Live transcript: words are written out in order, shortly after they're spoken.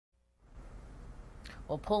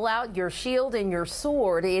Well, pull out your shield and your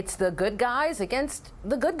sword. It's the good guys against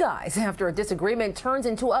the good guys after a disagreement turns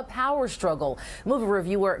into a power struggle. Movie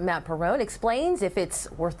reviewer Matt Perrone explains if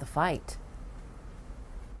it's worth the fight.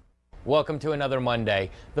 Welcome to another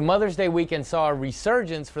Monday. The Mother's Day weekend saw a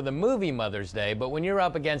resurgence for the movie Mother's Day, but when you're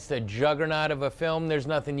up against a juggernaut of a film, there's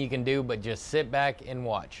nothing you can do but just sit back and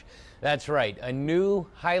watch. That's right, a new,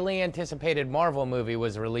 highly anticipated Marvel movie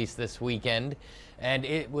was released this weekend, and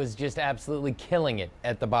it was just absolutely killing it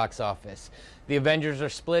at the box office. The Avengers are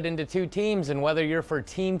split into two teams, and whether you're for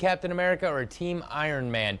Team Captain America or Team Iron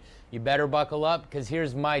Man, you better buckle up, because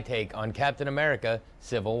here's my take on Captain America: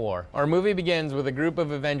 Civil War. Our movie begins with a group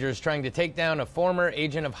of Avengers trying to take down a former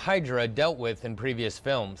agent of Hydra dealt with in previous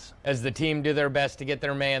films. As the team do their best to get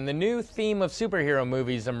their man, the new theme of superhero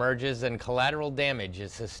movies emerges and collateral damage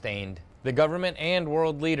is sustained. The government and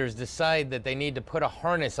world leaders decide that they need to put a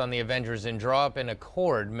harness on the Avengers and draw up an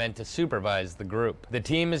accord meant to supervise the group. The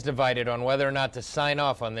team is divided on whether or not to sign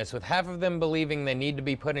off on this, with half of them believing they need to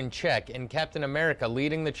be put in check, and Captain America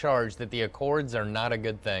leading the charge that the accords are not a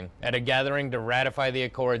good thing. At a gathering to ratify the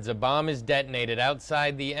accords, a bomb is detonated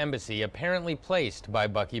outside the embassy, apparently placed by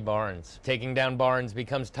Bucky Barnes. Taking down Barnes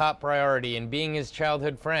becomes top priority, and being his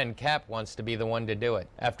childhood friend, Cap wants to be the one to do it.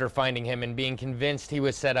 After finding him and being convinced he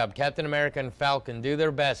was set up, Captain America and Falcon do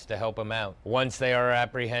their best to help him out. Once they are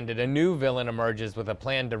apprehended, a new villain emerges with a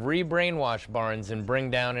plan to re-brainwash Barnes and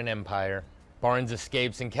bring down an empire. Barnes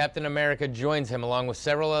escapes and Captain America joins him along with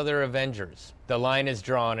several other Avengers. The line is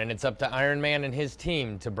drawn and it's up to Iron Man and his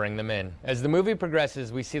team to bring them in. As the movie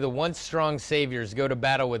progresses, we see the once strong saviors go to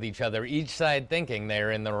battle with each other, each side thinking they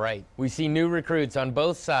are in the right. We see new recruits on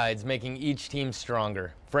both sides, making each team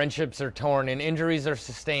stronger. Friendships are torn and injuries are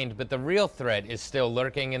sustained, but the real threat is still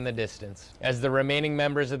lurking in the distance. As the remaining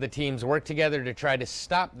members of the teams work together to try to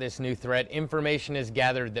stop this new threat, information is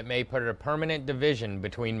gathered that may put a permanent division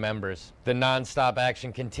between members. The non-stop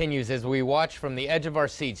action continues as we watch from the edge of our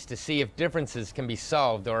seats to see if differences can be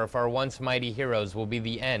solved or if our once mighty heroes will be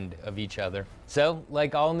the end of each other. So,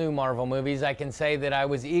 like all new Marvel movies, I can say that I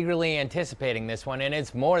was eagerly anticipating this one, and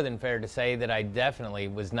it's more than fair to say that I definitely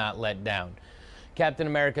was not let down. Captain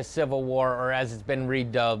America: Civil War, or as it's been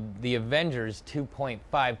redubbed, The Avengers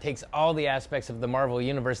 2.5, takes all the aspects of the Marvel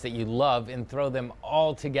Universe that you love and throw them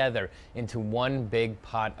all together into one big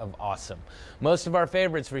pot of awesome. Most of our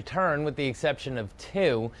favorites return with the exception of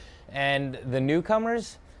two, and the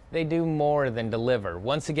newcomers, they do more than deliver.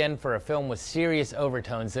 Once again, for a film with serious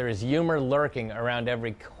overtones, there is humor lurking around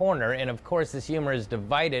every corner, and of course this humor is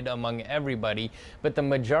divided among everybody, but the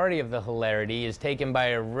majority of the hilarity is taken by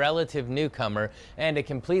a relative newcomer and a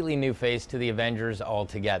completely new face to the Avengers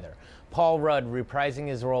altogether. Paul Rudd reprising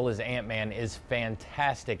his role as Ant-Man is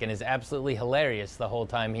fantastic and is absolutely hilarious the whole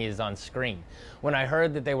time he is on screen. When I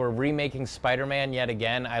heard that they were remaking Spider-Man yet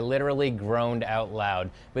again, I literally groaned out loud.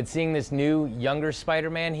 But seeing this new, younger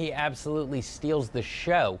Spider-Man, he absolutely steals the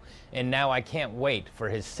show, and now I can't wait for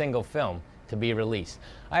his single film to be released.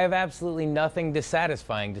 I have absolutely nothing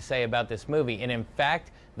dissatisfying to say about this movie, and in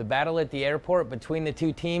fact, the battle at the airport between the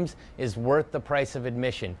two teams is worth the price of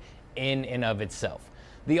admission in and of itself.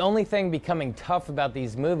 The only thing becoming tough about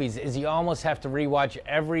these movies is you almost have to rewatch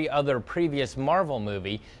every other previous Marvel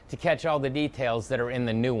movie to catch all the details that are in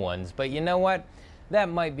the new ones. But you know what? That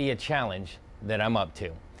might be a challenge that I'm up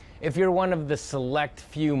to. If you're one of the select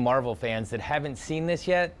few Marvel fans that haven't seen this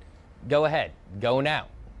yet, go ahead, go now.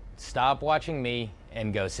 Stop watching me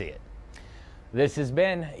and go see it. This has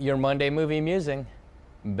been your Monday Movie Musing.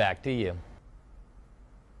 Back to you.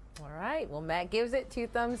 All right. Well, Matt gives it 2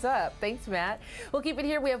 thumbs up. Thanks, Matt. We'll keep it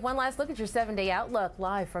here. We have one last look at your 7-day outlook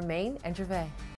live from Maine and Gervais.